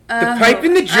The pipe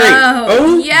and the drink.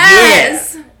 Oh,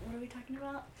 yes. Yeah. What are we talking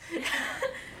about?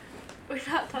 We're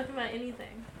not talking about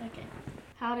anything. Okay.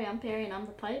 Howdy, I'm Perry and I'm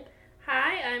the pipe.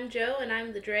 Hi, I'm Joe and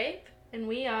I'm the drape. And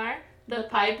we are The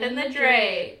Pipe and the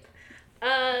Drape.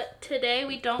 Today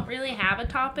we don't really have a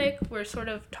topic. We're sort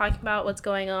of talking about what's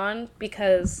going on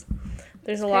because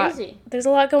there's a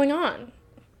lot going on.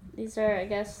 These are, I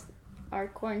guess, our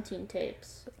quarantine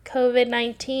tapes.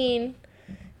 COVID-19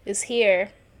 is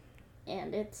here.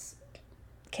 And it's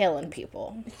killing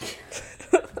people.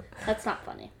 That's not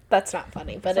funny. That's not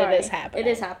funny, but Sorry. It is happening. It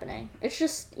is happening. It's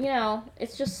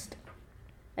just,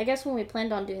 I guess when we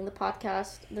planned on doing the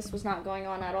podcast, this was not going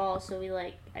on at all, so we,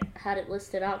 I had it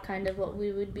listed out kind of what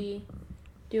we would be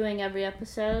doing every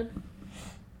episode.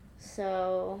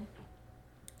 So,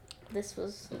 That's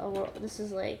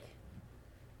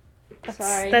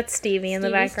Stevie in the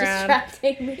background.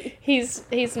 Distracting me. He's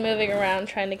moving around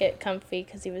trying to get comfy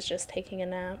because he was just taking a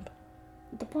nap.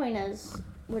 The point is,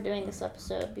 we're doing this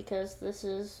episode because this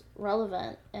is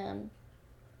relevant and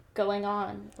going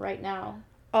on right now.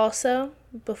 Also,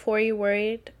 before you're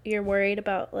worried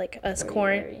about us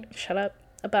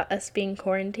about us being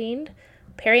quarantined.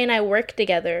 Perry and I work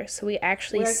together, so we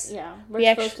actually we're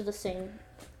exposed to the same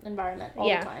environment all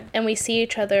the time. And we see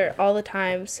each other all the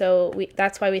time, so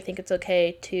that's why we think it's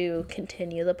okay to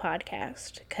continue the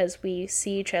podcast, because we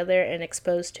see each other and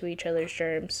exposed to each other's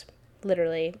germs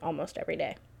literally almost every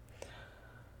day.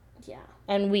 Yeah.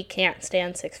 And we can't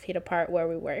stand 6 feet apart where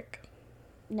we work.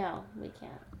 No, we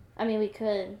can't. I mean, we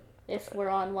could if we're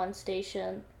on one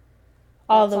station.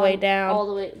 All the way down. All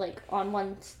the way, on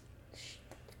one...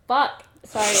 Fuck!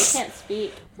 Sorry, I can't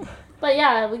speak. But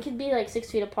yeah, we could be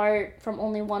 6 feet apart from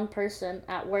only one person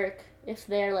at work if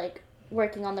they're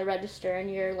working on the register and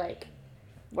you're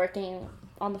working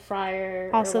on the fryer.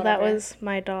 Also, that was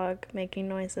my dog making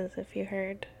noises, if you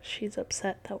heard. She's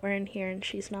upset that we're in here and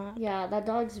she's not. Yeah, that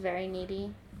dog's very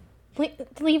needy.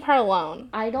 Leave her alone.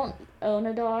 I don't own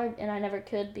a dog, and I never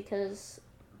could because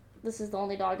this is the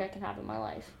only dog I can have in my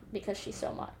life because she's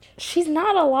so much. She's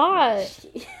not a lot.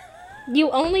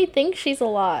 You only think she's a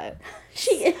lot.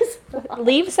 She is a lot.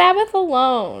 Leave Sabbath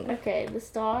alone. Okay, this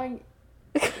dog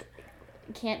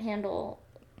can't handle...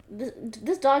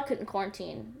 This dog couldn't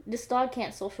quarantine. This dog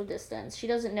can't social distance. She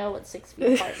doesn't know what 6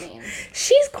 feet apart means.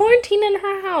 She's quarantined in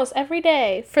her house every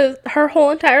day for her whole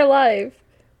entire life.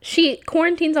 She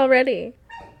quarantines already.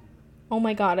 Oh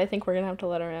my god, I think we're gonna have to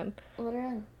let her in. Let her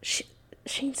in. She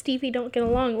and Stevie don't get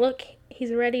along. Look,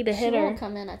 he's ready to hit her. She won't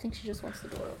come in. I think she just wants the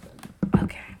door open.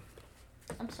 Okay.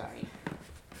 I'm sorry.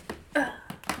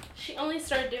 She only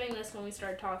started doing this when we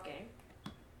started talking.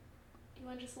 You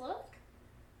wanna just look?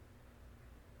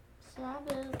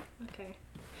 Sabbath. Okay.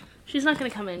 She's not gonna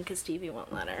come in because Stevie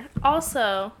won't let her.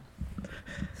 Also...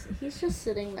 He's just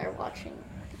sitting there watching.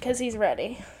 Because he's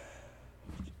ready.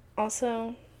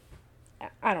 Also...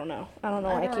 I don't know. I don't know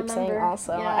why I keep saying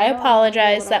also. Yeah, I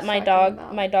apologize that my dog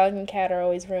and cat are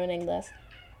always ruining this.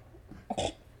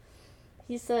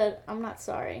 He said, I'm not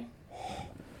sorry.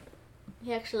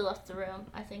 He actually left the room.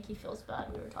 I think he feels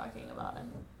bad we were talking about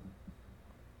him.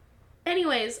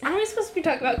 Anyways, aren't we supposed to be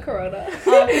talking about Corona?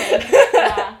 Okay,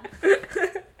 yeah.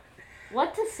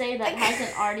 What to say that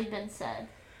hasn't already been said?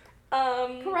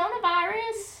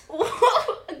 Coronavirus?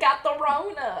 Got the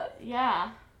Rona.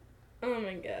 Yeah. Oh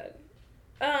my god.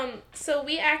 So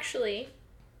we actually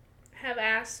have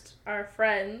asked our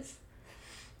friends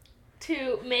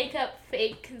to make up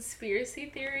fake conspiracy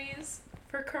theories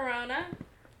for Corona.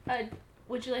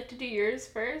 Would you like to do yours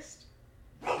first?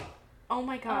 Oh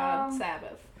my god,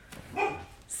 Sabbath.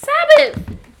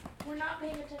 Sabbath! We're not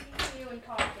paying attention to you and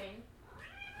talking.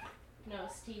 No,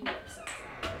 Stevie upset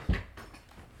Sabbath.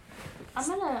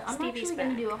 I'm actually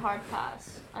gonna do a hard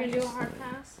pass. You're gonna do a hard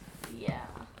pass? Yeah.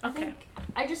 Okay.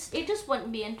 It just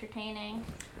wouldn't be entertaining.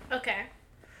 Okay.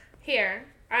 Here,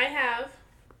 I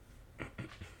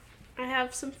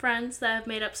have some friends that have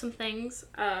made up some things.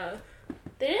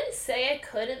 They didn't say I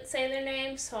couldn't say their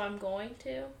names, so I'm going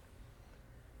to.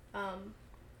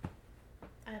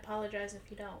 I apologize if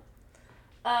you don't.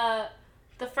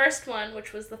 The first one,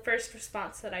 which was the first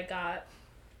response that I got,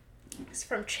 is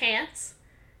from Chance.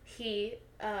 He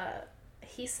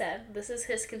said, this is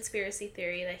his conspiracy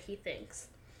theory that he thinks.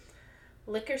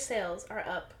 Liquor sales are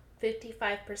up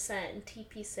 55% and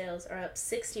TP sales are up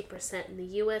 60% in the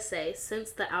USA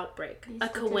since the outbreak. These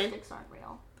statistics aren't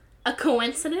real. A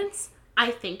coincidence? I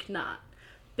think not.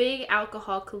 Big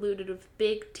alcohol colluded with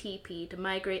big TP to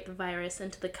migrate the virus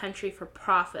into the country for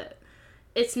profit.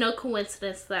 It's no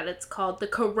coincidence that it's called the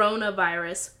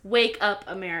coronavirus. Wake up,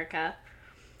 America.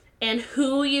 And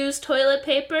who used toilet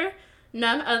paper?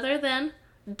 None other than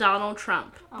Donald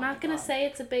Trump. Oh Not gonna say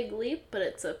it's a big leap, but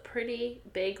it's a pretty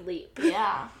big leap.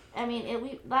 Yeah. I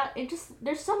mean,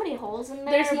 there's so many holes in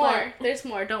there. There's more. There's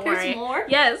more. Don't worry. There's more?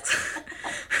 Yes.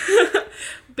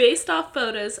 Based off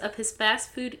photos of his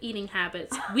fast food eating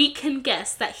habits, we can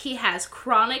guess that he has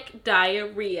chronic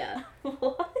diarrhea.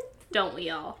 What? Don't we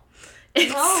all?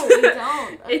 No, we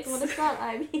don't. What is that,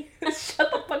 IBS? Shut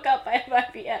the fuck up, I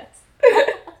have IBS.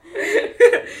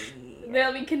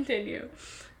 Let me continue.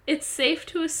 It's safe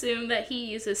to assume that he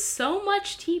uses so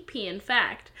much TP, in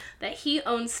fact, that he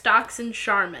owns stocks in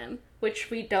Charmin,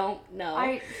 which we don't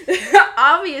know.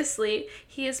 Obviously,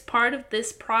 he is part of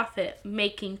this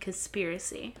profit-making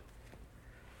conspiracy.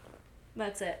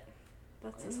 That's it.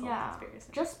 That's his whole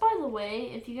conspiracy. Just by the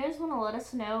way, if you guys want to let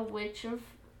us know which of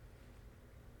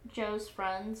Joe's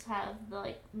friends have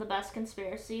the best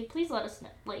conspiracy, please let us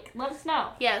know. Let us know.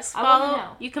 Yes, I want to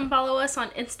know. You can follow us on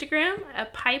Instagram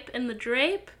at Pipe in the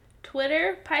Drape,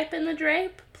 Twitter Pipe in the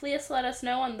Drape. Please let us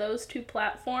know on those 2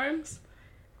 platforms.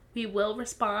 We will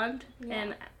respond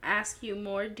and ask you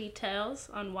more details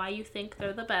on why you think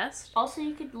they're the best. Also,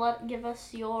 you could give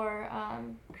us your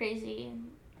crazy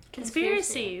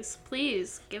conspiracies.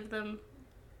 Please give them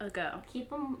a go.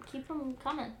 Keep them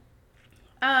coming.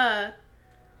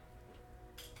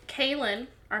 Kaylin,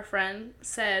 our friend,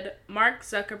 said Mark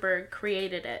Zuckerberg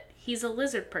created it. He's a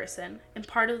lizard person and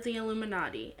part of the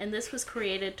Illuminati, and this was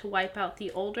created to wipe out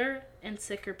the older and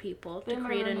sicker people to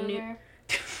create a new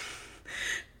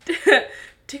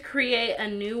to create a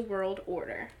new world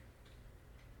order.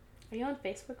 Are you on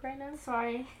Facebook right now?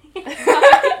 Sorry. Sorry, I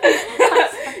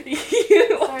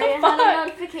had a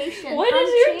notification. What is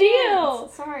your deal?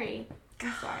 Sorry.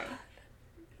 I'm sorry.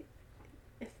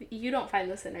 If you don't find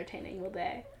this entertaining, will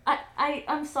they?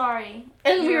 I'm sorry.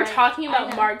 And we were talking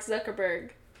about Mark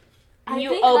Zuckerberg. I think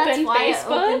that's why I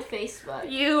opened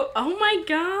Facebook. Oh my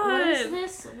god. What is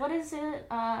this? What is it?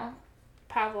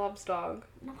 Pavlov's dog.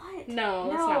 What? No,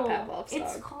 that's not Pavlov's dog.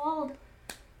 It's called...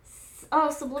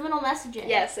 subliminal messaging.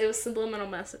 Yes, it was subliminal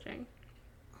messaging.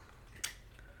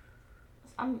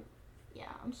 I'm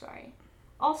sorry.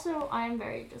 Also, I'm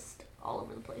very just all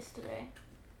over the place today.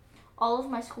 All of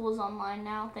my school is online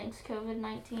now, thanks to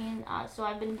COVID-19. So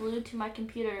I've been glued to my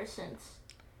computer since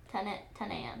 10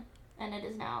 a.m. And it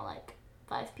is now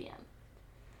 5 p.m.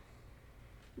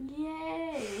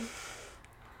 Yay!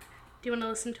 Do you want to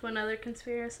listen to another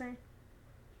conspiracy?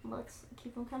 Let's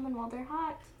keep them coming while they're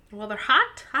hot. Well, they're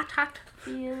hot.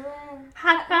 Feeling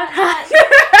hot.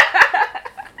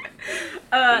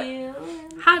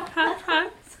 Feeling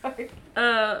hot. Sorry.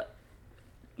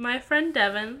 My friend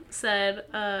Devin said,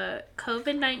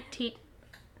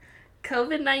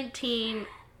 COVID-19.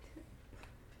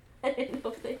 I didn't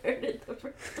know if they heard it the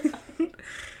first time.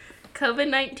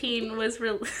 COVID-19 was Are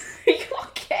you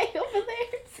okay over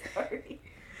there? Sorry.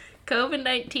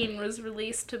 COVID-19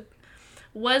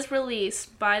 was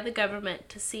released by the government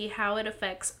to see how it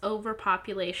affects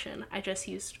overpopulation. I just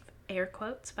used air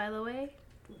quotes, by the way.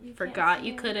 Forgot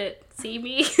you couldn't see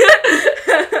me.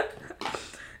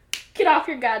 Get off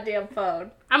your goddamn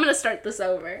phone. I'm gonna start this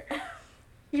over.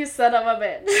 You son of a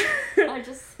bitch. I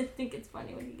just think it's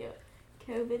funny when you go,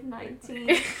 COVID-19.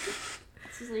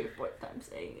 This is your 4th time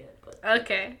saying it. But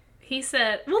Okay. He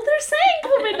said, well, they're saying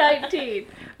COVID-19.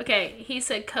 Okay, he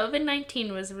said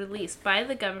COVID-19 was released by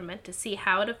the government to see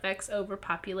how it affects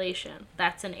overpopulation.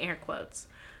 That's in air quotes.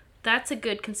 That's a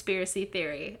good conspiracy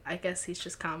theory. I guess he's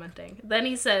just commenting. Then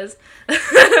he says...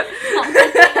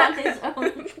 commenting on his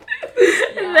own.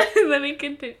 Yeah. Then he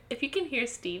continues. If you can hear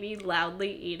Stevie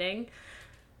loudly eating,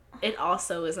 it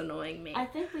also is annoying me. I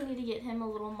think we need to get him a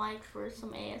little mic for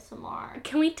some ASMR.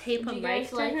 Can we tape a mic to him? Do you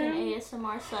guys like an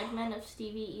ASMR segment of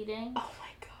Stevie eating? Oh my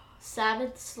god.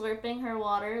 Sabbath slurping her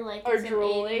water like or it's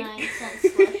drooling. an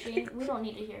 89-cent slushie. We don't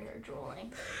need to hear her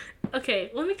drooling.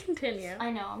 Okay, let me continue. I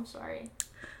know, I'm sorry.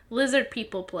 Lizard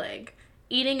people plague.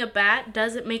 Eating a bat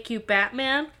doesn't make you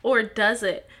Batman? Or does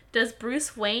it? Does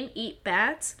Bruce Wayne eat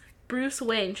bats? Bruce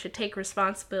Wayne should take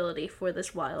responsibility for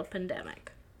this wild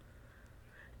pandemic.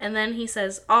 And then he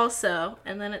says, also,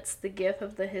 and then it's the gif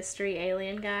of the history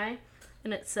alien guy,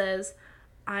 and it says,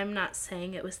 I'm not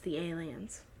saying it was the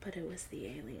aliens, but it was the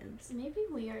aliens. Maybe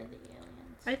we are the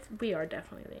aliens. We are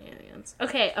definitely the aliens.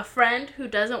 Okay, a friend who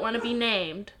doesn't want to be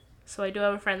named, so I do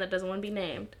have a friend that doesn't want to be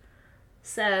named,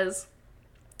 says,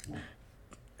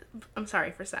 I'm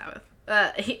sorry for Sabbath,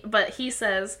 but he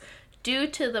says, due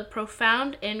to the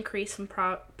profound increase in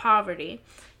poverty,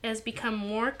 it has become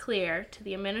more clear to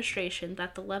the administration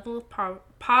that the level of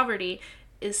poverty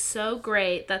is so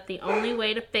great that the only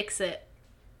way to fix it...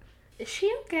 Is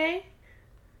she okay?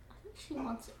 I think she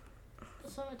wants it.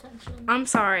 some attention. I'm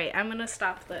sorry. I'm gonna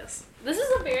stop this. This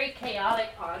is a very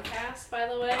chaotic podcast, by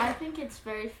the way. I think it's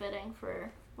very fitting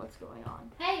for what's going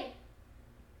on. Hey!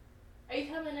 Are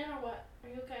you coming in or what? Are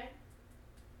you okay?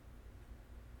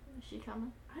 Is she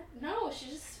coming? No,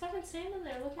 she's just fucking standing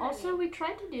there looking Also, at me. we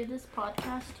tried to do this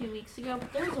podcast 2 weeks ago,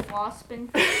 but there was a wasp in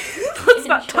Let's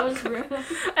not talk Joe's room.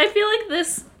 I feel like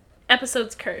this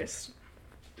episode's cursed.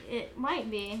 It might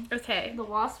be. Okay. The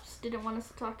wasps didn't want us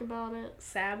to talk about it.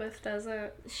 Sabbath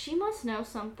doesn't. She must know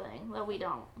something that we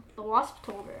don't. The wasp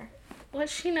told her. What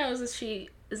she knows is she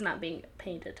is not being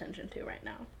paid attention to right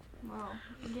now. Well,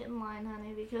 get in line,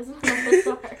 honey, because I'm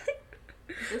sorry.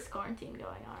 This quarantine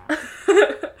going on.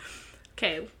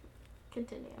 Okay.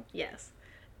 Continue. Yes.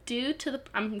 Due to the...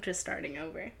 I'm just starting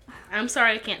over. I'm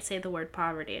sorry I can't say the word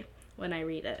poverty when I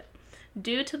read it.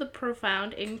 Due to the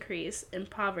profound increase in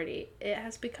poverty, it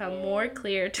has become more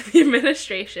clear to the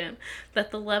administration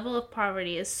that the level of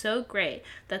poverty is so great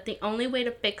that the only way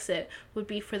to fix it would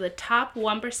be for the top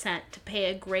 1% to pay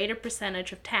a greater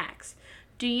percentage of tax.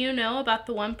 Do you know about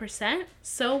the 1%?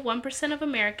 So 1% of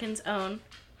Americans own...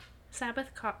 Sabbath,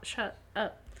 shut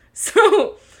up.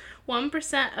 So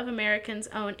 1% of Americans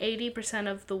own 80%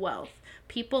 of the wealth.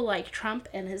 People like Trump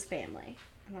and his family.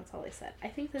 And that's all they said. I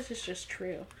think this is just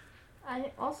true.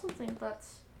 I also think that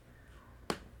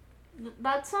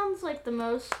sounds like the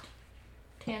most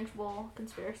tangible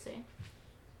conspiracy.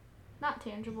 Not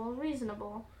tangible,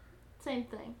 reasonable. Same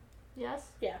thing. Yes?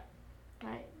 Yeah.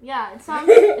 Right. Yeah,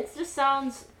 it just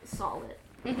sounds solid.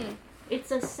 Mm-hmm.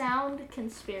 It's a sound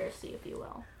conspiracy, if you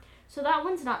will. So that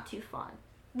one's not too fun.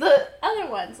 The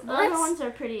other ones. The other ones are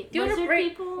pretty... Lizard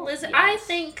people? Yes. I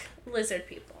think lizard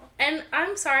people. And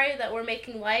I'm sorry that we're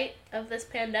making light of this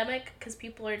pandemic because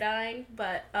people are dying,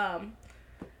 but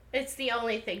it's the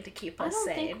only thing to keep us sane.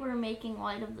 I don't think we're making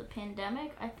light of the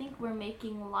pandemic. I think we're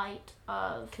making light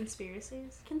of...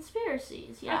 Conspiracies?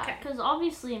 Conspiracies, yeah. Okay. Because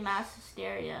obviously mass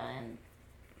hysteria and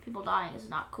people dying is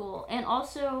not cool. And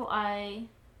also, I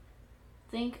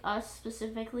think us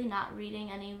specifically not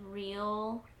reading any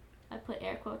real, I put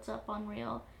air quotes up on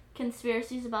real,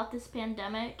 conspiracies about this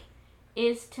pandemic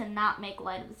is to not make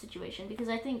light of the situation. Because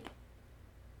I think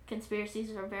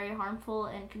conspiracies are very harmful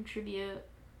and contribute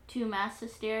to mass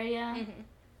hysteria. Mm-hmm.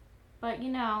 But,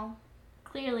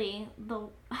 clearly,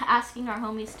 asking our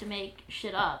homies to make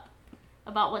shit up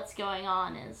about what's going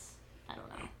on is, I don't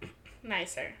know.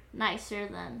 Nicer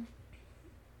than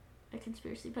a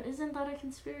conspiracy. But isn't that a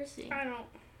conspiracy? I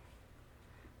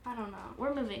don't know.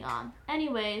 We're moving on.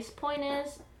 Anyways, point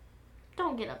is,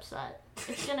 don't get upset.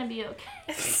 It's gonna be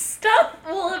okay. Stuff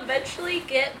will eventually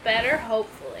get better,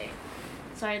 hopefully.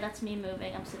 Sorry, that's me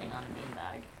moving. I'm sitting on a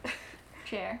beanbag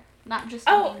chair. Not just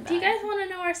a beanbag. Do you guys want to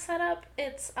know our setup?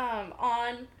 It's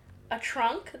on a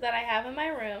trunk that I have in my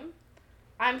room.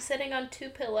 I'm sitting on 2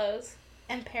 pillows,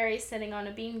 and Perry's sitting on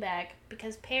a beanbag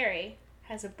because Perry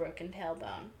has a broken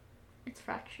tailbone. It's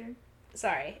fractured.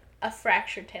 Sorry, a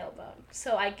fractured tailbone.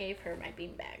 So I gave her my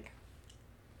beanbag.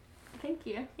 Thank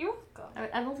you. You're welcome.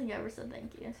 I don't think I ever said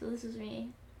thank you, so this is me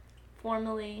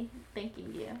formally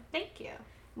thanking you. Thank you.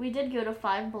 We did go to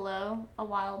Five Below a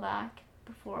while back,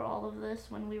 before all of this,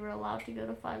 when we were allowed to go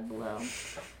to Five Below.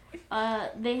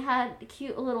 They had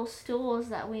cute little stools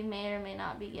that we may or may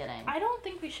not be getting. I don't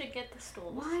think we should get the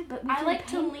stools. Why? But I like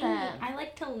to lean. Them. I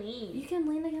like to lean. You can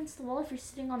lean against the wall if you're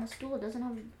sitting on a stool. It doesn't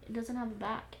have a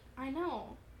back. I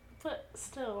know, but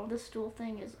still. The stool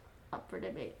thing is up for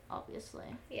debate,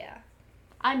 obviously. Yeah.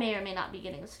 I may or may not be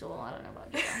getting a stool. I don't know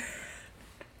about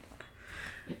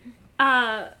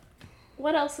you.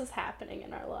 What else is happening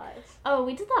in our lives? Oh,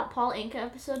 we did that Paul Anka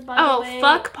episode, by the way. Oh,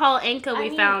 fuck Paul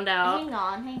Anka, found out.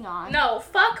 Hang on. No,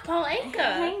 fuck Paul Anka.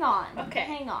 Hang on. Okay.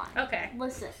 Hang on. Okay.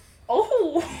 Listen.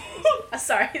 Oh!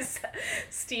 Sorry,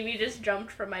 Stevie just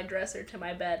jumped from my dresser to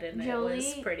my bed, and Jolie it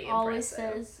was pretty impressive. always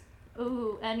says,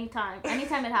 ooh, anytime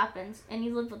it happens, and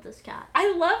you live with this cat.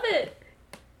 I love it!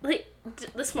 Like,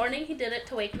 this morning he did it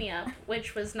to wake me up,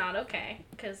 which was not okay,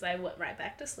 because I went right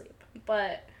back to sleep.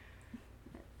 But...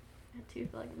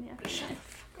 Shut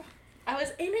up. I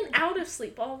was in and out of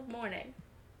sleep all morning.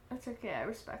 That's okay, I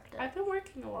respect it. I've been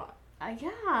working a lot.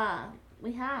 Yeah,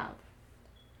 we have.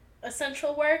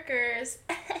 Essential workers.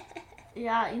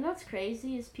 Yeah, you know what's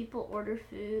crazy is people order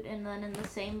food and then in the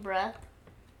same breath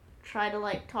try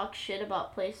to talk shit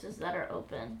about places that are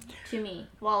open to me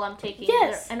while I'm taking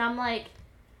and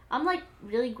I'm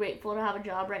really grateful to have a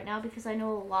job right now because I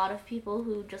know a lot of people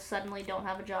who just suddenly don't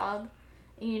have a job.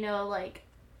 And,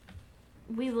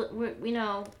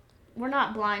 we're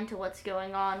not blind to what's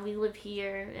going on. We live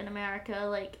here in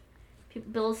America.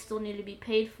 Bills still need to be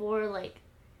paid for.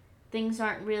 Things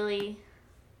aren't really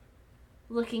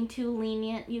looking too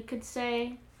lenient, you could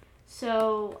say.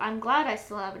 So I'm glad I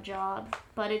still have a job,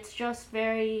 but it's just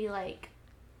very, like,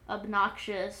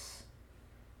 obnoxious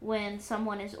when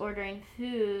someone is ordering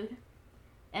food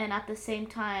and at the same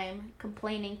time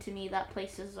complaining to me that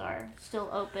places are still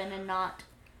open and not,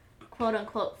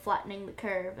 quote-unquote, flattening the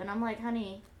curve. And I'm like,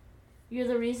 honey, you're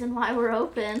the reason why we're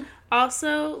open.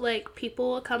 Also, like,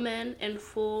 people will come in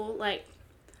full, like,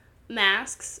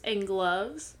 masks and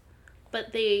gloves,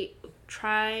 but they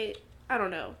try, I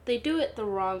don't know, they do it the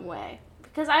wrong way.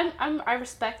 Because I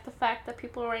respect the fact that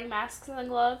people are wearing masks and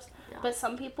gloves, but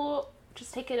some people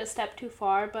just take it a step too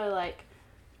far by, like,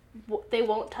 they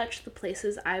won't touch the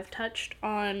places I've touched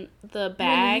on the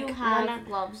bag. When you have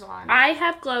gloves on. I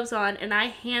have gloves on, and I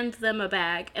hand them a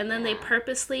bag, and then they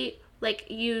purposely, like,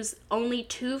 use only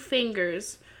 2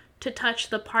 fingers to touch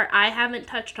the part I haven't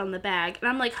touched on the bag. And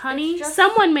I'm like, honey,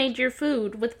 someone made your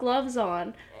food with gloves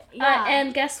on. Yeah.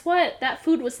 And guess what? That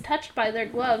food was touched by their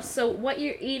gloves. So what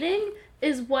you're eating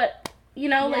is what, you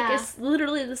know, like, it's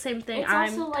literally the same thing I'm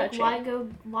touching. It's also,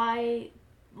 like,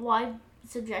 why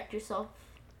subject yourself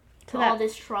to all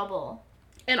this trouble?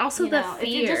 And also the fear. If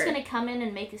you're just going to come in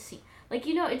and make a scene. Like,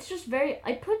 you know, it's just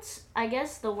it puts, I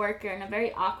guess, the worker in a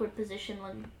very awkward position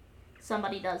when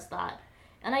somebody does that.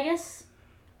 And I guess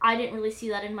I didn't really see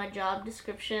that in my job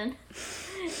description,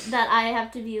 that I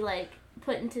have to be, like,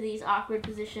 put into these awkward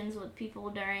positions with people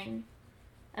during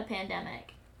a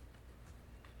pandemic.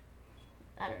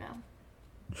 I don't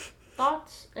know.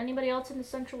 Thoughts? Anybody else an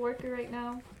essential worker right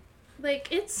now? Like,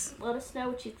 it's... Let us know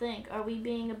what you think. Are we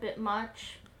being a bit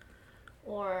much?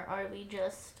 Or are we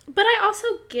just... But I also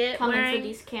get coming for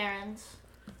these Karens.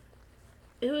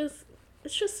 It's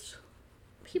just...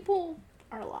 People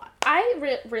are a lot.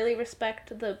 I really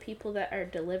respect the people that are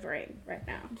delivering right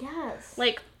now. Yes.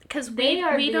 Like, because we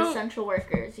are the essential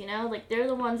workers, you know? Like, they're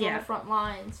the ones on the front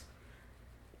lines.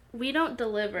 We don't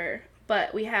deliver,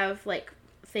 but we have, like,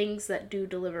 things that do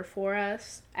deliver for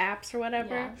us, apps or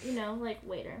whatever. Yeah, you know, like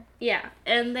waiter. Yeah,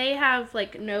 and they have,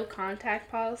 like, no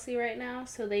contact policy right now,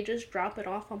 so they just drop it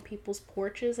off on people's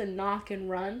porches and knock and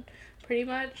run, pretty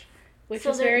much, which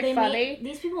is very funny.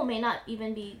 These people may not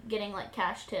even be getting, like,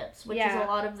 cash tips, which is a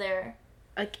lot of their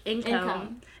like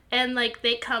income. And, like,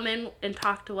 they come in and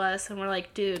talk to us, and we're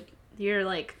like, dude, you're,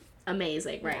 like,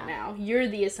 amazing right now. You're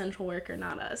the essential worker,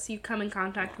 not us. You come in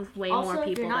contact with way more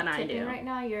people than I do. Right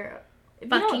now, you're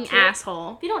fucking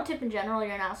asshole. If you don't tip in general,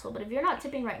 you're an asshole. But if you're not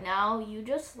tipping right now, you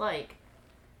just, like,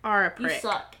 are a prick. You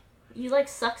suck. You, like,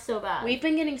 suck so bad. We've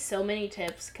been getting so many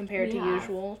tips compared to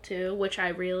usual, too, which I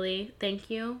really thank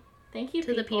you. Thank you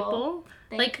to the people.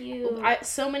 Thank you.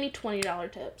 So many $20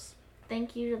 tips.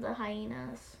 Thank you to the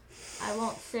hyenas. I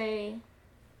won't say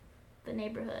the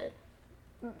neighborhood,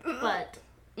 but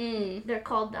they're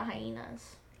called the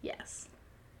hyenas. Yes.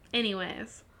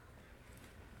 Anyways.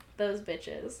 Those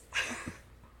bitches.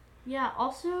 Yeah,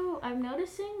 also, I'm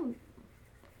noticing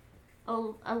a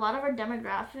lot of our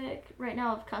demographic right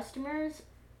now of customers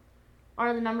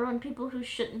are the number one people who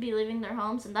shouldn't be leaving their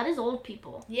homes, and that is old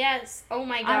people. Yes. Oh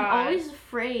my God. I'm always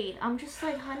afraid. I'm just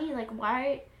like, honey, like,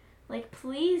 why? Like,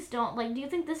 please don't. Like, do you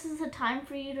think this is the time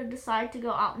for you to decide to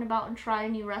go out and about and try a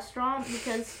new restaurant?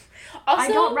 Because also, I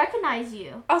don't recognize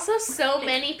you. Also, so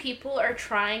many people are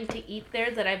trying to eat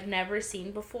there that I've never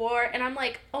seen before. And I'm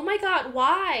like, oh my God,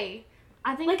 why?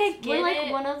 I think like, we're like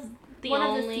one of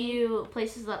the few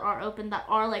places that are open that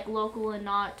are, like, local and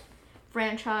not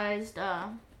franchised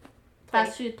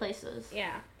fast food places.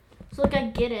 Yeah. So, like, I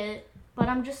get it. But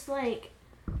I'm just like...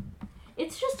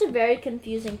 It's just a very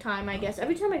confusing time, I guess.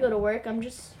 Every time I go to work, I'm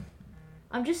just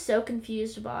so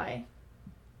confused by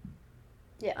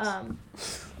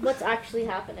what's actually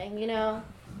happening, you know?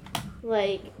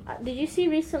 Like, did you see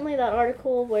recently that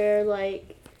article where,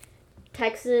 like,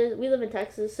 Texas, we live in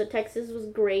Texas, so Texas was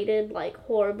graded, like,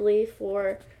 horribly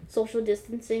for social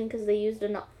distancing because they used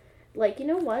like, you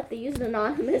know what? They used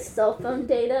anonymous cell phone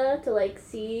data to, like,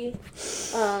 see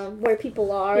where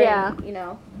people are. Yeah. And, you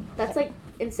know, that's, like,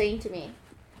 insane to me.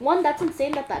 One, that's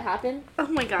insane that happened. Oh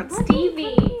my God,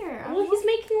 Stevie. Well, he's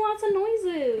making lots of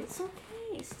noises. It's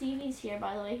okay. Stevie's here,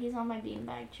 by the way. He's on my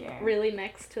beanbag chair. Really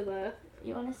next to the...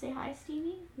 You want to say hi,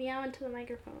 Stevie? Meow into the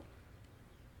microphone.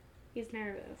 He's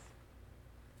nervous.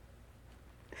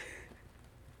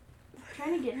 I'm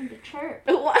trying to get him to chirp.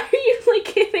 Why are you, like,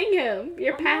 hitting him?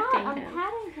 You're patting him. I'm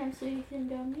patting him so he can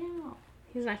go meow.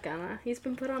 He's not gonna. He's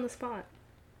been put on the spot.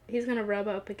 He's gonna rub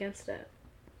up against it.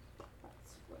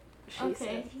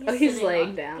 Okay. He's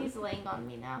laying down. He's laying on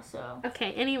me now, so.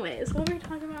 Okay, anyways, what were we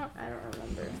talking about? I don't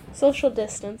remember. Social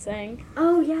distancing.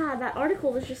 Oh, yeah, that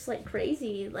article was just, like,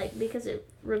 crazy, like, because it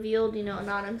revealed, you know,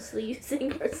 anonymously using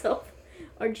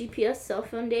our GPS cell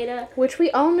phone data. Which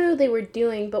we all knew they were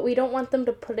doing, but we don't want them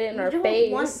to put it in our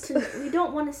face. We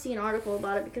don't want to see an article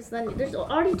about it because then there's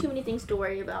already too many things to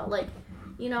worry about. Like,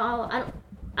 you know,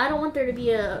 I don't want there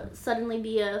to suddenly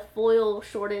be a foil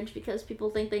shortage because people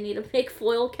think they need to make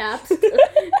foil caps to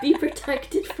be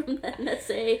protected from the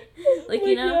NSA. Like,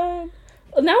 you know. God.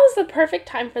 Well, now is the perfect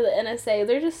time for the NSA.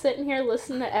 They're just sitting here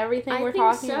listening to everything we're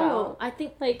talking about. I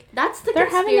think like that's the they're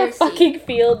conspiracy. having a fucking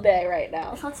field day right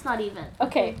now. Let's not even.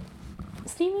 Okay.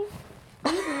 Stevie?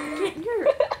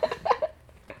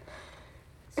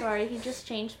 Sorry, he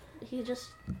just.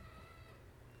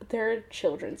 There are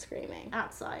children screaming.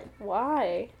 Outside.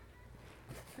 Why?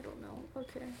 I don't know.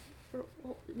 Okay.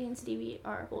 Me and Stevie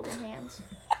are holding hands.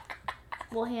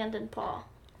 Well, hand and paw.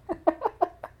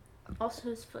 Also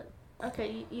his foot.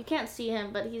 Okay, you can't see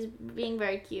him, but he's being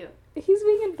very cute. He's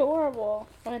being adorable.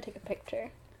 I'm gonna take a picture.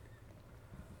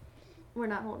 We're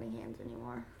not holding hands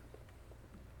anymore.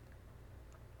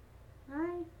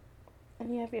 Hi.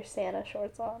 And you have your Santa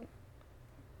shorts on.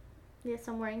 Yes,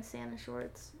 I'm wearing Santa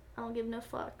shorts. I don't give no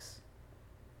fucks.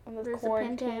 And the There's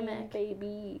quarantine, a pandemic.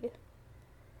 baby.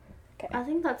 Okay. I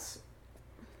think that's...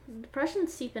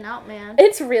 Depression's seeping out, man.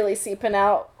 It's really seeping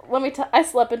out. Let me tell... I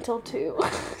slept until 2.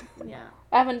 Yeah.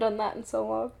 I haven't done that in so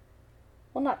long.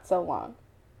 Well, not so long,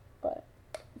 but...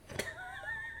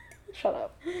 Shut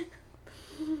up.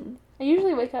 I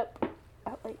usually wake up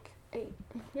at like 8.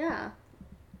 Yeah.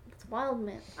 It's wild,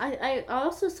 man. I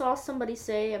also saw somebody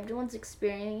say everyone's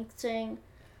experiencing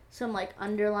some, like,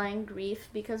 underlying grief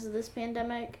because of this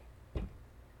pandemic.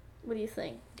 What do you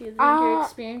think? Do you think you're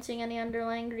experiencing any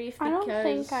underlying grief? Because, I don't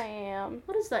think I am.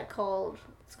 What is that called?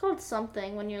 It's called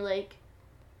something when you're, like,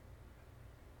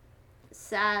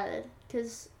 sad.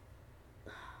 Because...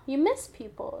 You miss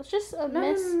people. It's just a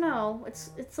No.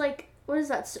 It's like... What is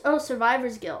that? Oh,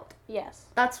 survivor's guilt. Yes.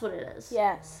 That's what it is.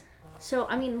 Yes. So,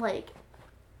 I mean, like...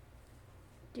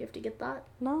 Do you have to get that?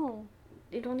 No.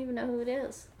 You don't even know who it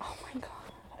is. Oh my god.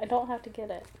 I don't have to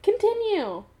get it.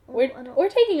 Continue. Well, We're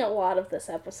taking a lot of this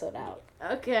episode out.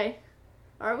 Okay.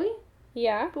 Are we?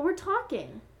 Yeah. But we're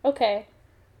talking. Okay.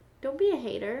 Don't be a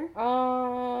hater.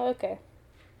 Okay.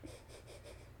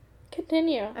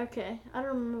 Continue. Okay. I don't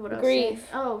remember what I was Grief. saying.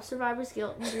 Oh, survivor's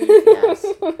guilt and grief, yes.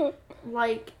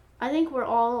 Like, I think we're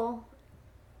all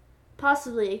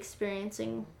possibly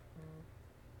experiencing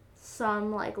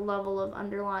some, like, level of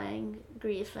underlying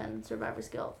grief and survivor's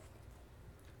guilt.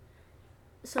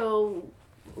 So,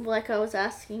 like I was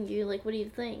asking you, like, what do you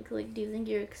think? Like, do you think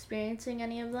you're experiencing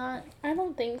any of that? I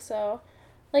don't think so.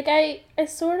 Like, I'm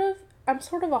sort of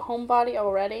a homebody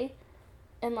already.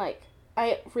 And, like,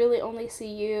 I really only see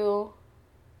you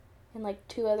and, like,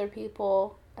 2 other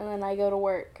people. And then I go to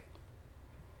work.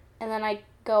 And then I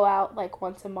go out, like,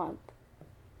 once a month.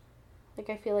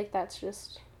 Like, I feel like that's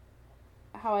just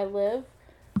how I live.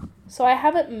 So I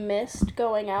haven't missed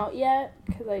going out yet.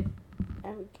 Because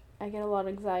I get a lot of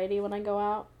anxiety when I go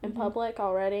out in public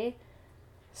already.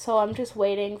 So I'm just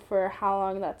waiting for how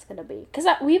long that's going to be. Because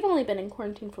we've only been in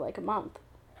quarantine for like a month.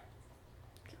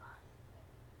 God.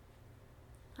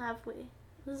 Have we?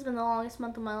 This has been the longest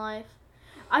month of my life.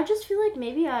 I just feel like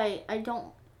maybe I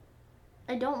don't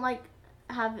like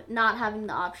not having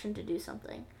the option to do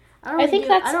something. I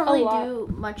don't really do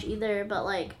much either, but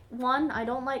like, one, I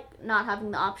don't like not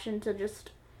having the option to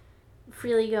just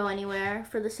freely go anywhere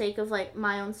for the sake of like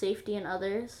my own safety and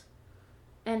others.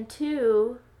 And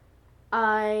 2,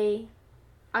 I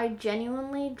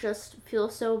genuinely just feel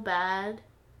so bad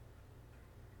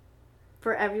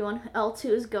for everyone else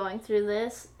who is going through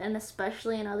this, and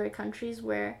especially in other countries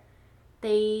where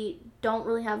they don't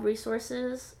really have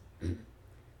resources,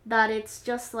 that it's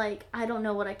just like, I don't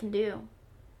know what I can do.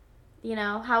 You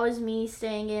know, how is me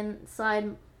staying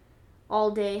inside all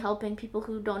day helping people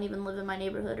who don't even live in my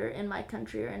neighborhood or in my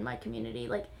country or in my community?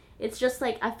 Like, it's just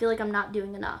like, I feel like I'm not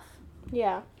doing enough.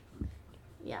 Yeah.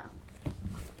 Yeah.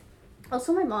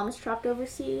 Also, my mom is trapped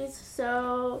overseas,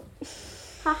 so...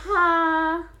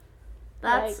 Haha!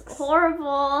 That's Yikes.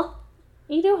 Horrible.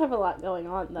 You do have a lot going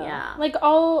on, though. Yeah. Like,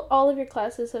 all of your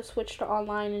classes have switched to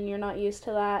online, and you're not used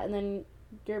to that, and then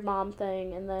your mom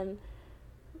thing, and then...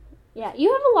 Yeah,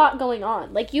 you have a lot going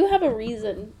on. Like, you have a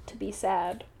reason to be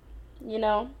sad. You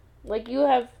know? Like, you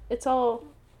have... It's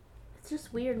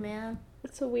just weird, man.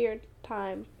 It's a weird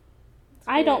time.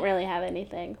 I don't really have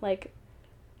anything. Like,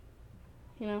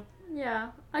 you know? Yeah.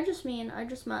 I just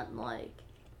meant, like...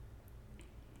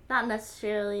 Not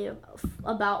necessarily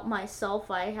about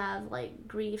myself. I have, like,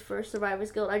 grief or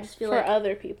survivor's guilt. I just feel for like... For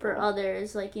other people. For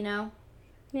others, like, you know?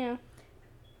 Yeah.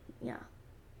 Yeah.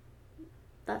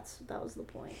 That was the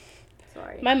point.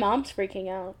 Sorry. My mom's freaking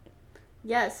out.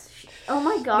 Yes. Oh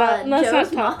my God.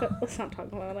 Let's not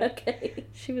talk about it. Okay.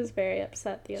 She was very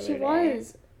upset the other day. She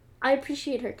was. I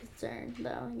appreciate her concern,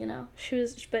 though. You know.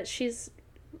 But she's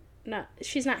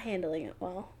not handling it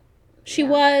well. She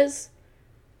was,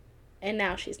 and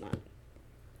now she's not.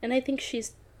 And I think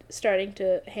she's starting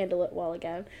to handle it well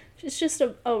again. It's just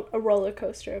a roller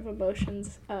coaster of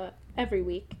emotions every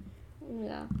week.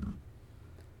 Yeah.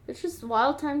 It's just a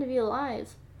wild time to be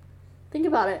alive. Think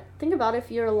about it. Think about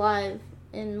if you're alive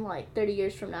in, like, 30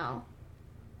 years from now.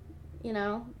 You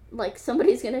know? Like,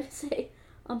 somebody's gonna say,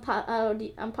 I'm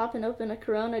popping open a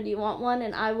Corona, do you want one?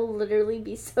 And I will literally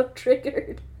be so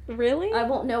triggered. Really? I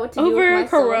won't know what to do with Over a myself.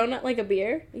 Corona, like a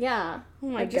beer? Yeah. Oh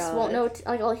my God. I just won't know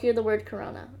like, I'll hear the word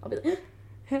Corona. I'll be like,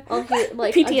 I'll hear,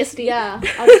 like... PTSD. I'll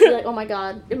just be like, oh my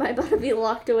God, am I about to be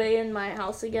locked away in my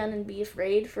house again and be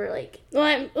afraid for, like...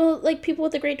 Well, like, people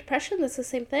with the Great Depression, that's the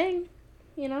same thing,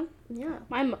 you know? Yeah.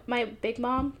 My big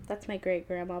mom, that's my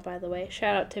great-grandma, by the way.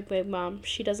 Shout out to Big Mom.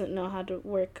 She doesn't know how to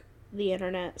work the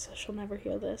internet, so she'll never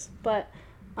hear this. But,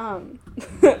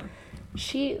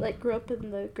 she, like, grew up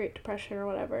in the Great Depression or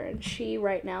whatever, and she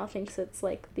right now thinks it's,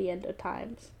 like, the end of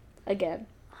times again.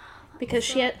 Because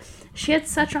she had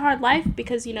such a hard life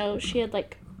because, you know, she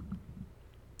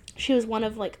was one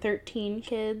of, like, 13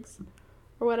 kids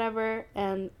or whatever,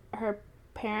 and her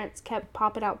parents kept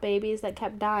popping out babies that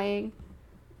kept dying,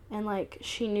 and, like,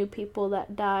 she knew people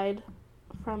that died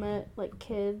from it, like,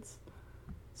 kids.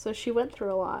 So she went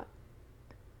through a lot.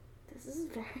 This is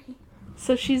very...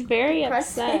 So she's very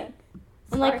depressing. upset.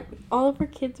 And, like, all of her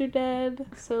kids are dead,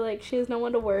 so, like, she has no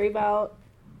one to worry about.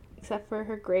 Except for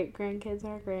her great-grandkids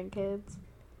and her grandkids.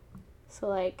 So,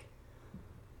 like,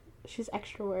 she's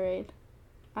extra worried.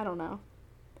 I don't know.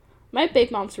 My big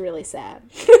mom's really sad.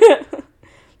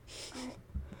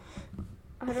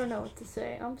 I don't know what to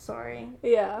say. I'm sorry.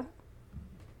 Yeah.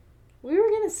 We were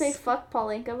going to say fuck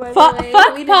Paulinka, by Fuck the way.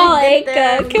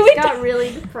 Paulinka. We got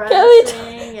really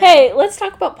depressing. Hey, let's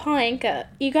talk about Paulinka.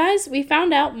 You guys, we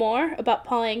found out more about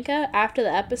Paulinka after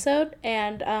the episode,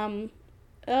 and,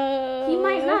 he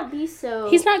might not be so...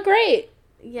 He's not great.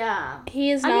 Yeah.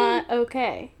 He is not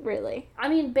okay, really. I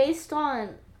mean, based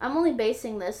on... I'm only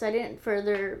basing this. I didn't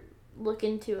further look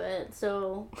into it,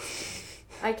 so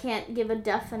I can't give a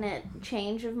definite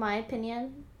change of my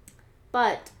opinion.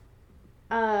 But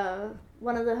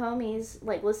one of the homies,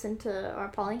 like, listened to our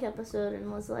Paulinka episode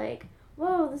and was like,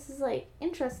 whoa, this is, like,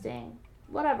 interesting.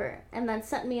 Whatever. And then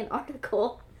sent me an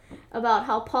article about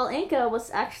how Paulinka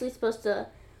was actually supposed to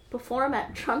perform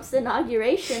at Trump's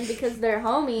inauguration because they're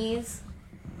homies.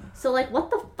 So, like, what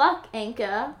the fuck,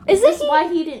 Anka? Is this why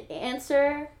he didn't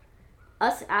answer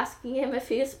us asking him if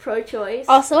he was pro-choice?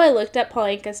 Also, I looked at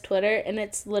Paulinka's Twitter, and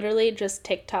it's literally just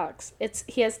TikToks.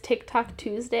 He has TikTok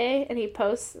Tuesday, and he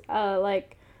posts, the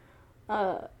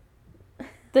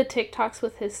TikToks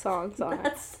with his songs on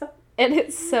it. And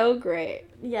it's so great.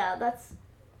 Yeah,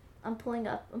 I'm pulling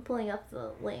up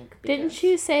the link. Didn't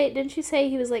you say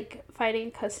he was, like, fighting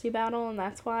a custody battle, and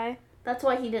that's why? That's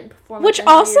why he didn't perform. Which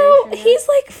also, he's,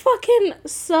 like, fucking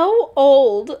so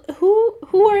old. Who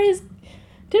are his...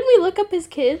 Didn't we look up his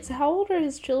kids? How old are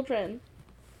his children?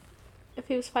 If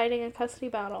he was fighting a custody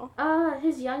battle.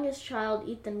 His youngest child,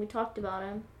 Ethan, we talked about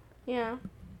him. Yeah.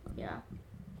 Yeah.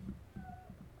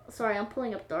 Sorry, I'm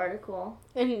pulling up the article.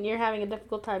 And you're having a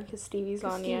difficult time because Stevie's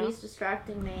on you. Stevie's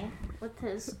distracting me with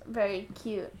his very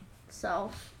cute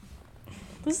self.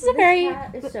 This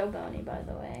cat is so bony, by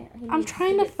the way. I'm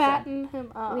trying to fatten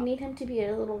him up. We need him to be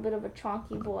a little bit of a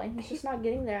chonky boy. He's just not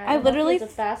getting there. I literally... He has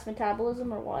a fast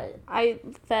metabolism or what? I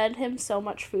fed him so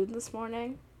much food this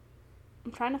morning.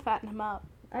 I'm trying to fatten him up.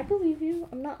 I believe you.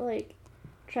 I'm not, like,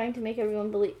 trying to make everyone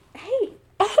believe... Hey!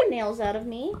 Get nails out of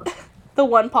me. The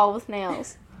one paw with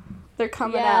nails. They're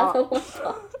coming out. The one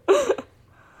paw.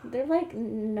 They're, like,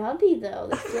 nubby, though.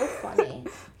 They're still funny.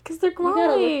 Because they're glowing. You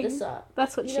gotta look this up.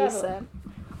 That's what she said.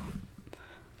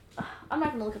 I'm not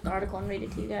going to look at the article and read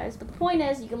it to you guys. But the point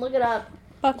is, you can look it up.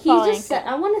 Fuck He just said...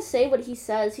 I want to say what he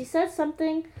says. He said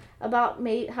something about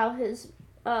how his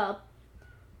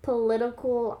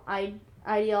political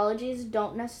ideologies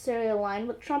don't necessarily align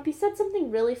with Trump. He said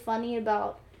something really funny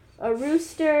about a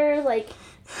rooster, like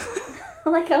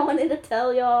I wanted to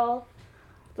tell y'all,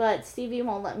 but Stevie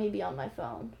won't let me be on my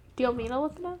phone. Do you want me to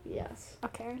look it up? Yes.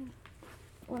 Okay.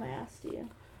 When I asked you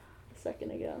a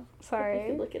second ago. Sorry. You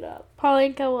could look it up.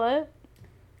 Paulinka what?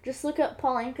 Just look up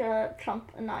Paulinka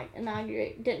Trump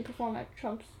didn't perform at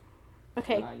Trump's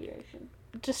inauguration.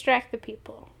 Distract the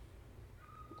people.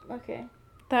 Okay.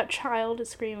 That child is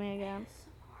screaming again.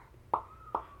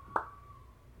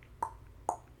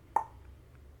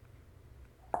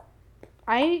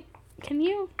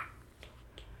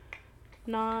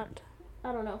 not.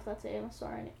 I don't know if that's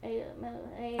ASMR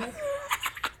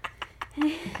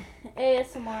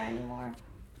ASMR anymore.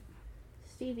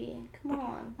 Stevie, come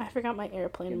on. I forgot my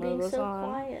airplane You're mode was so on.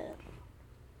 quiet.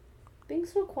 Being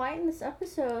so quiet in this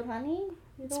episode, honey.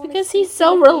 It's because he's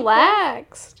so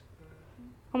relaxed.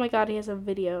 Oh my god, he has a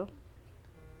video.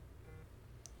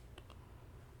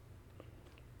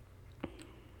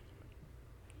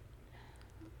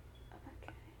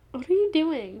 What are you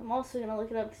doing? I'm also gonna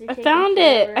look it up because I found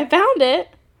it.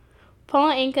 Paul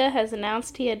Anka has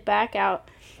announced he had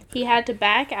to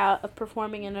back out of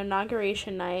performing an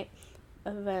inauguration night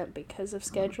event because of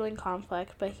scheduling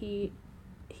conflict, but he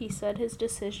said his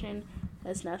decision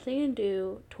has nothing to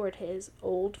do toward his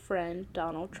old friend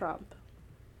Donald Trump.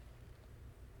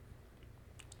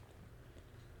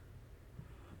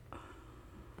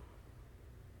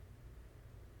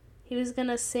 He was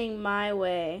gonna sing My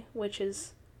Way, which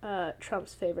is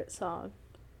Trump's favorite song.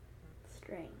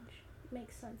 Strange.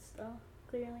 Makes sense though,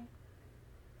 clearly.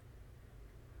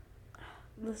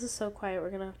 This is so quiet,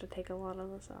 we're gonna have to take a lot of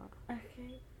this out.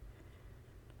 Okay.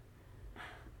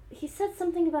 He said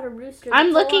something about a rooster.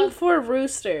 I'm looking for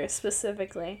Rooster,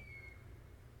 specifically.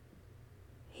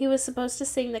 He was supposed to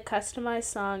sing the customized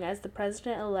song as the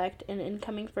president-elect and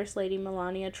incoming First Lady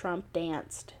Melania Trump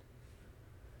danced.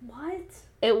 What?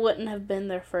 It wouldn't have been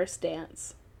their first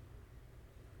dance.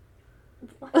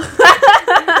 What?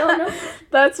 I don't know.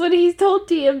 That's what he told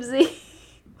TMZ.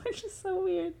 Which is so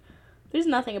weird. There's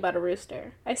nothing about a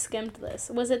rooster. I skimmed this.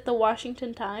 Was it the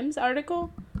Washington Times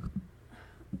article?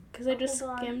 Because I just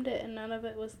skimmed it and none of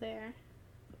it was there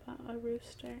about a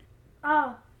rooster.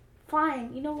 Oh,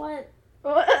 fine. You know what?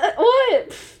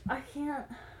 What? I can't.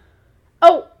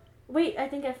 Oh! Wait, I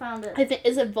think I found it.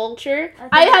 Is it Vulture?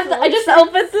 I just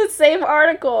opened the same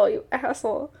article, you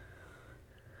asshole.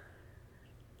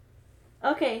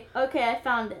 Okay, I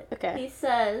found it. Okay. He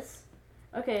says,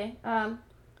 blah, blah,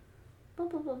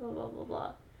 blah, blah, blah, blah,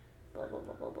 blah, blah, blah,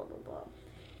 blah, blah, blah, blah,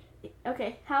 blah.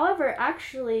 Okay, however,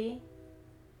 actually,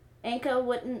 Anka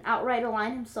wouldn't outright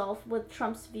align himself with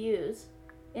Trump's views.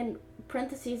 In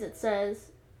parentheses, it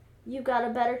says, "You got a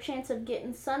better chance of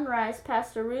getting sunrise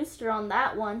past a rooster on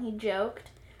that one," he joked.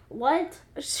 What?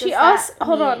 She also,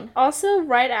 hold on, also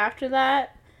right after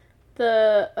that,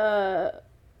 the,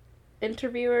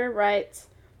 interviewer writes,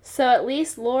 "So at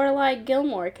least Lorelai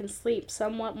Gilmore can sleep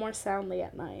somewhat more soundly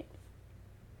at night."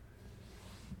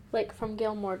 Like from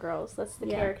Gilmore Girls. That's the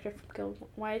character from Gilmore.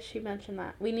 Why did she mention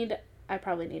that? I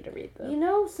probably need to read the You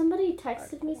know, somebody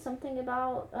texted me something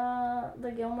about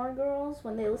the Gilmore Girls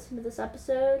when they listened to this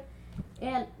episode.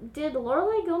 And did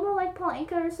Lorelai Gilmore like Paul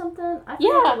Anka or something? I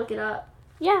forgot to look it up.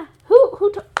 Yeah.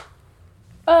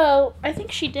 I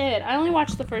think she did. I only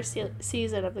watched the first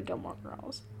season of the Gilmore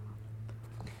Girls.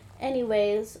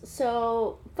 Anyways,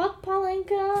 so fuck Paul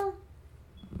Anka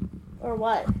or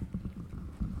what?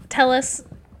 Tell us.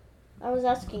 I was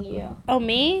asking you. Oh,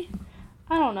 me?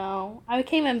 I don't know. I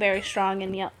came in very strong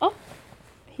and yelled. Oh,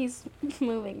 he's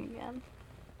moving again.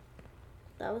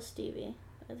 That was Stevie.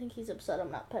 I think he's upset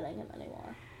I'm not petting him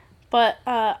anymore. But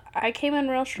I came in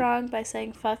real strong by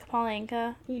saying fuck Paul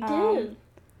Anka. You did.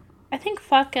 I think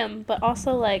fuck him, but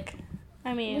also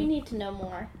we need to know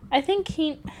more. I think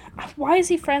why is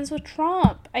he friends with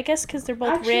Trump? I guess because they're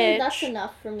both rich. That's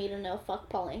enough for me to know fuck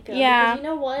Paul Anka. Yeah. Because you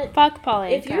know what? Fuck Paul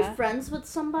Anka. If you're friends with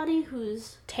somebody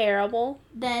who's terrible,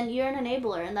 then you're an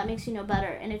enabler, and that makes you know better.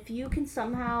 And if you can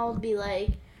somehow be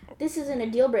like, this isn't a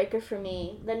deal breaker for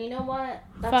me, then you know what?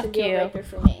 That's fuck a deal breaker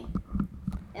for me.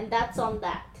 And that's on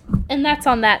that. And that's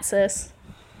on that, sis.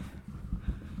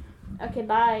 Okay,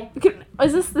 bye.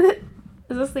 Is this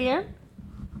the end?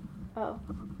 Oh.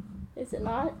 Is it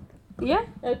not? Yeah.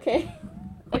 Okay.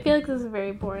 I feel like this is a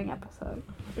very boring episode.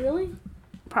 Really?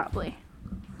 Probably.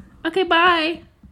 Okay, bye.